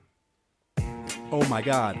Oh my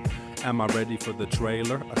God, am I ready for the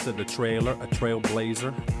trailer? I said the trailer, a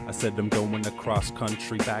trailblazer. I said I'm going across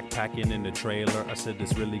country, backpacking in the trailer. I said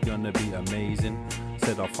it's really gonna be amazing. I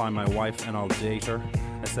said I'll find my wife and I'll date her.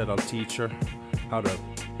 I said I'll teach her how to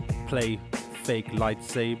play fake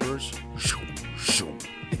lightsabers.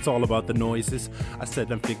 It's all about the noises. I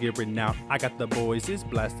said I'm figuring out. I got the voices,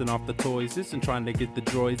 blasting off the toyses and trying to get the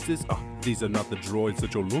droids. These are not the droids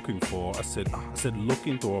that you're looking for. I said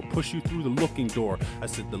looking door, push you through the looking door. I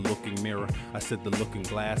said the looking mirror. I said the looking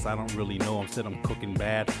glass. I don't really know. I said I'm cooking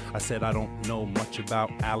bad. I said I don't know much about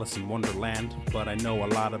Alice in Wonderland, but I know a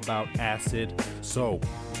lot about acid. So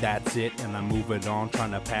that's it, and I'm moving on,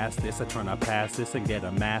 trying to pass this. I'm trying to pass this and get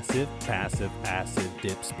a massive passive acid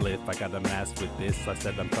dip spliff. I got a mask with this. I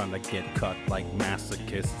said I'm trying to get cut like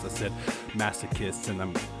masochists. I said masochists,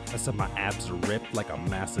 and I said my abs are ripped like a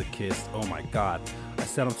masochist. Oh my God. I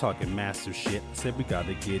said I'm talking massive shit. I said we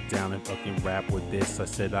gotta get down and fucking rap with this. I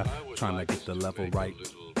said I'm trying to get the level right.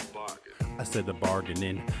 I said I'm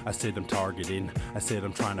bargaining, I said I'm targeting, I said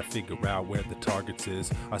I'm trying to figure out where the targets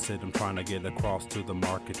is. I said I'm trying to get across to the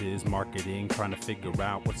market is marketing, trying to figure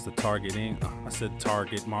out what's the targeting. I said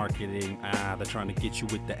target marketing, they're trying to get you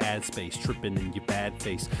with the ad space, tripping in your bad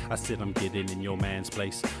face. I said I'm getting in your man's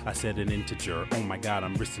place. I said an integer, oh my God,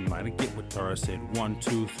 I'm risking mine to get with her. I said 1,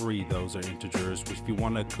 2, 3, those are integers. If you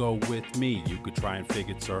wanna go with me, you could try and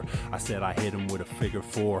figure it, sir. I said I hit him with a figure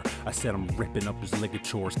 4. I said I'm ripping up his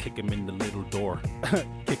ligatures, kick him in the little door.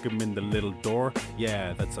 Kick him in the little door.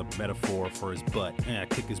 Yeah, that's a metaphor for his butt.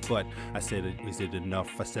 Kick his butt. I said, is it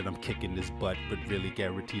enough? I said I'm kicking his butt, but really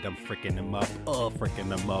guaranteed I'm fricking him up.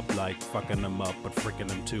 Fricking him up like fucking him up, but fricking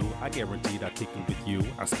him too. I guaranteed I kick it with you.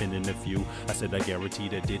 I spin in a few. I said I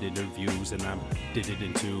guaranteed I did interviews, and I did it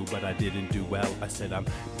in 2, but I didn't do well. I said I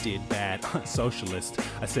did bad. Socialist.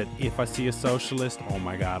 I said if I see a socialist, oh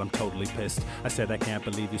my God, I'm totally pissed. I said I can't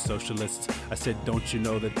believe you socialists. I said don't you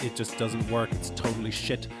know that it just doesn't work? It's totally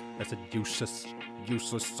shit. I said useless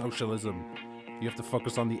socialism. You have to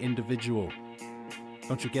focus on the individual.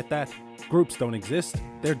 Don't you get that? Groups don't exist.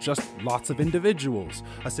 They're just lots of individuals.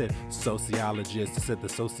 I said sociologist. I said the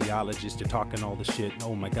sociologist, you're talking all the shit.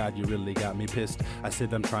 Oh my God, you really got me pissed. I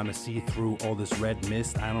said I'm trying to see through all this red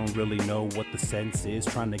mist. I don't really know what the sense is.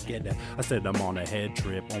 Trying to get it. I said I'm on a head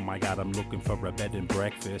trip. Oh my God, I'm looking for a bed and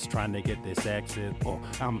breakfast. Trying to get this exit. Oh,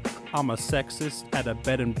 I'm a sexist at a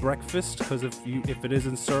bed and breakfast. Cause if it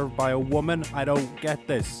isn't served by a woman, I don't get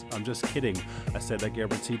this. I'm just kidding. I said I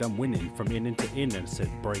guaranteed I'm winning from in into in. And I said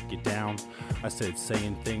break it down. I said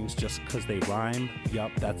saying things just cause they rhyme.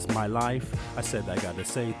 Yup, that's my life. I said I gotta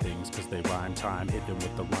say things cause they rhyme time. Hit them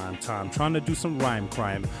with the rhyme time. Trying to do some rhyme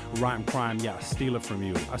crime. Rhyme crime, yeah, steal it from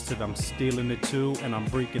you. I said I'm stealing it too, and I'm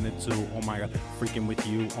breaking it too. Oh my God, freaking with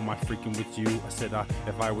you. Oh my freaking with you. I said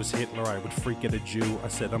if I was Hitler, I would freak at a Jew. I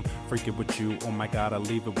said I'm freaking with you. Oh my God, I'll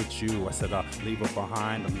leave it with you. I said I'll leave it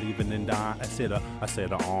behind. I'm leaving and die. I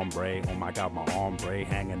said a ombre. Oh my God, my ombre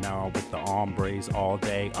hanging out with the hombres all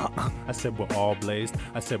day. I said we're all blazed.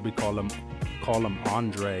 I said we call him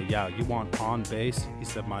Andre. Yeah, you want on bass? He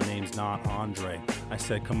said my name's not Andre. I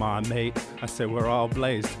said come on mate. I said we're all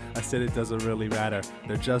blazed. I said it doesn't really matter.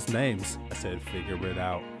 They're just names. I said figure it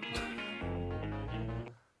out.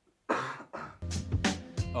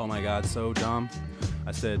 Oh my God, so dumb.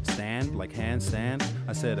 I said stand, like handstand.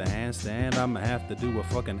 I said a handstand, I'ma have to do a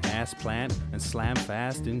fucking ass plant and slam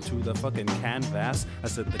fast into the fucking canvas. I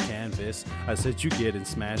said the canvas. I said you getting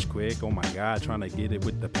smashed quick. Oh my God, trying to get it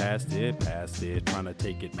with the past it, trying to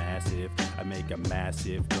take it massive. I make a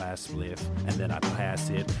massive glass spliff and then I pass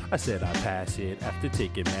it. I said I pass it after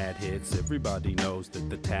taking mad hits. Everybody knows that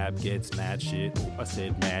the tab gets mad shit. Oh, I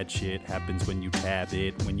said mad shit happens when you tab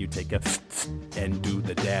it, when you take a and do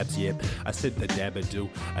the dabs. Yep, I said the dabba do.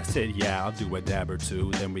 I said yeah, I'll do a dab or two.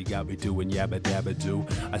 Then we got me doing yabba dabba do.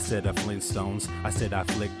 I said I Flintstones. I said I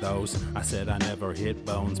flick those. I said I never hit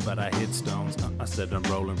bones, but I hit stones. I said I'm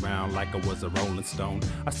rolling around like I was a rolling stone.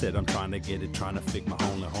 I said I'm trying to get it, trying to fix my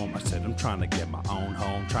only home. I said I'm trying to get my own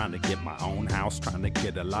home, trying to get my own house, trying to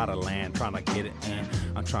get a lot of land, trying to get it in.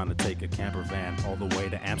 I'm trying to take a camper van all the way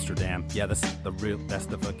to Amsterdam. Yeah, that's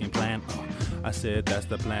the fucking plan. I said that's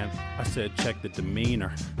the plan. I said check the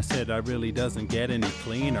demeanor. I said I really doesn't get any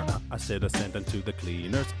cleaner. I said I sent them to the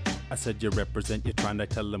cleaners. I said, you represent, you're trying to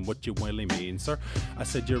tell them what you really mean, sir. I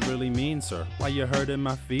said, you're really mean, sir. Why you hurting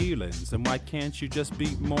my feelings? And why can't you just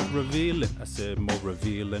be more revealing? I said, more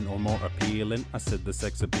revealing or more appealing. I said, the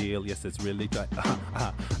sex appeal, yes, it's really good.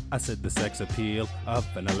 I said, the sex appeal of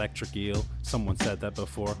an electric eel. Someone said that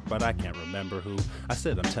before, but I can't remember who. I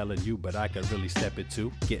said, I'm telling you, but I could really step it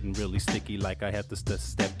too. Getting really sticky like I had to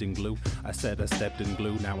stepped in glue. I said, I stepped in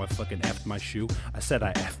glue, now I fucking effed my shoe. I said,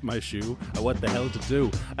 I effed my shoe. What the hell to do?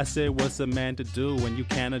 I said, what's a man to do when you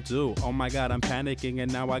cannot do? Oh my god, I'm panicking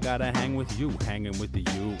and now I gotta hang with you. Hanging with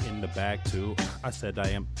you in the back too. I said,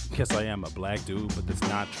 guess I am a black dude, but that's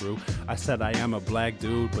not true. I said, I am a black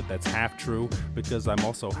dude, but that's half true. Because I'm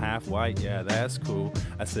also half white, yeah, that's cool.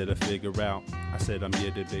 I said, I figure out. I said, I'm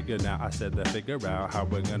getting bigger now. I said, I figure out how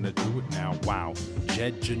we're gonna do it now. Wow,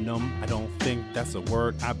 judging them. I don't think that's a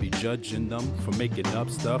word. I be judging them for making up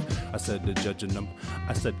stuff. I said, the judging them.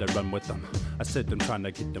 I said, to run with them. I said, I'm trying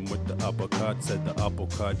to get them with the uppercut. Said the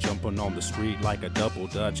uppercut, jumping on the street like a double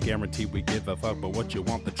dutch. Guarantee we give a fuck, but what you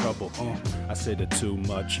want the trouble? I said it too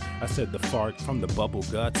much. I said the fart from the bubble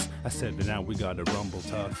guts. I said, now we gotta rumble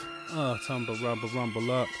tough. Tumble,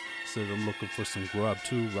 rumble up. Said I'm looking for some grub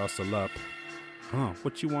to rustle up.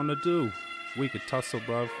 What you wanna do? We could tussle,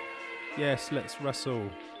 bruv. Yes, let's wrestle.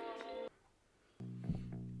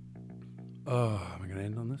 Am I gonna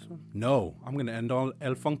end on this one? No, I'm gonna end on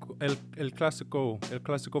el clásico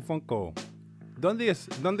Funko. ¿Dónde es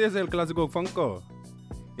el clásico Funko?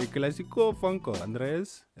 El clásico Funko,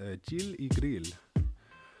 Andrés, chill y grill.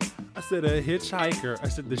 I said a hitchhiker. I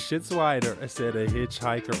said the shit's wider. I said a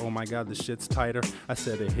hitchhiker. Oh my god, the shit's tighter. I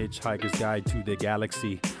said a hitchhiker's guide to the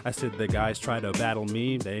galaxy. I said the guys try to battle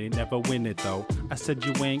me, they never win it though. I said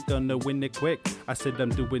you ain't gonna win it quick. I said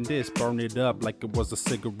I'm doing this, burn it up like it was a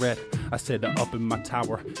cigarette. I said up in my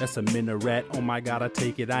tower, that's a minaret. Oh my god, I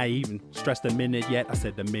take it. I even stressed a minute yet. I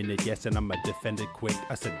said a minute, yes, and I'ma defend it quick.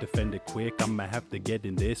 I said defend it quick. I'ma have to get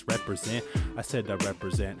in this, represent. I said I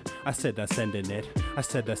represent. I said I sending it. I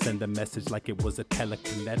said I send a message like it was a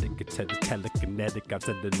telekinetic. I said a telekinetic. I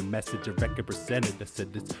said in the message a record presented. I said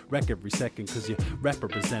it's wreck every second cause you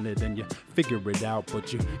represented and you figure it out,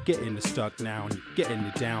 but you getting it stuck now and you getting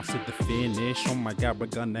it down. Said the finish. Oh my god, we're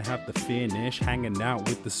gonna have the finish. Hanging out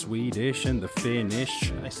with the Swedish and the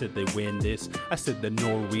Finnish. I said they win this. I said the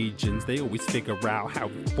Norwegians, they always figure out how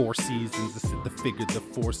 4 seasons. I said they figure the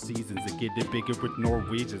 4 seasons and get it bigger with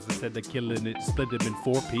Norwegians. I said they're killing it, split them in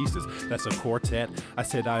 4 pieces. That's a quartet. I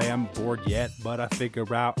said I am bored yet, but I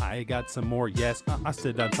figure out I got some more. Yes, I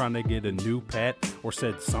said I'm trying to get a new pet, or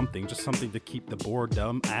said something, just something to keep the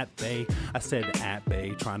boredom at bay. I said at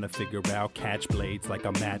bay, trying to figure out catch blades like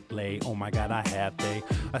a mat blade. Oh my god, I have day.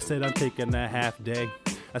 I said I'm taking a half day.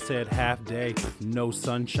 I said half day, no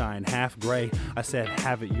sunshine, half gray. I said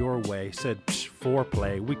have it your way. Said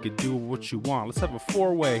foreplay, we could do what you want. Let's have a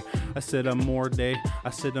 4-way. I said a more day. I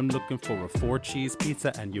said I'm looking for a 4-cheese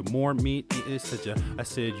pizza and you more meat. I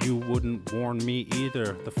said you wouldn't warn me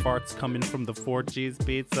either. The farts coming from the 4-cheese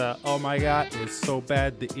pizza. Oh my god, it's so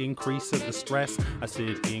bad. The increase of the stress. I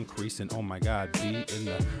said increasing. Oh my god, beat in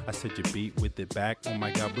the. I said you beat with it back. Oh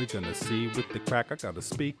my god, we're gonna see with the crack. I gotta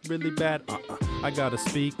speak really bad. I gotta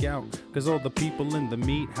speak out, cause all the people in the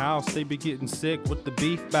meat house, they be getting sick with the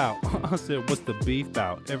beef bout. I said, what's the beef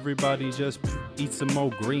bout? Everybody just eat some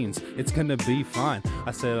more greens, it's gonna be fine.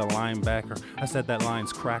 I said a linebacker, I said that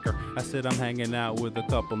line's cracker. I said I'm hanging out with a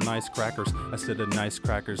couple nice crackers. I said the nice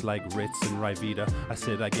crackers like Ritz and Rivita. I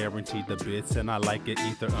said I guarantee the bits and I like it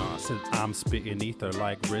ether. I said I'm spitting ether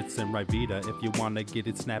like Ritz and Rivita. If you wanna get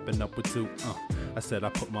it snapping up with 2. I said I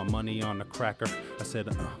put my money on a cracker. I said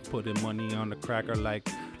putting money on a cracker like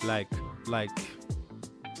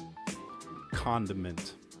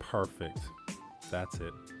condiment. Perfect. That's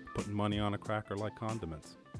it. Putting money on a cracker like condiments.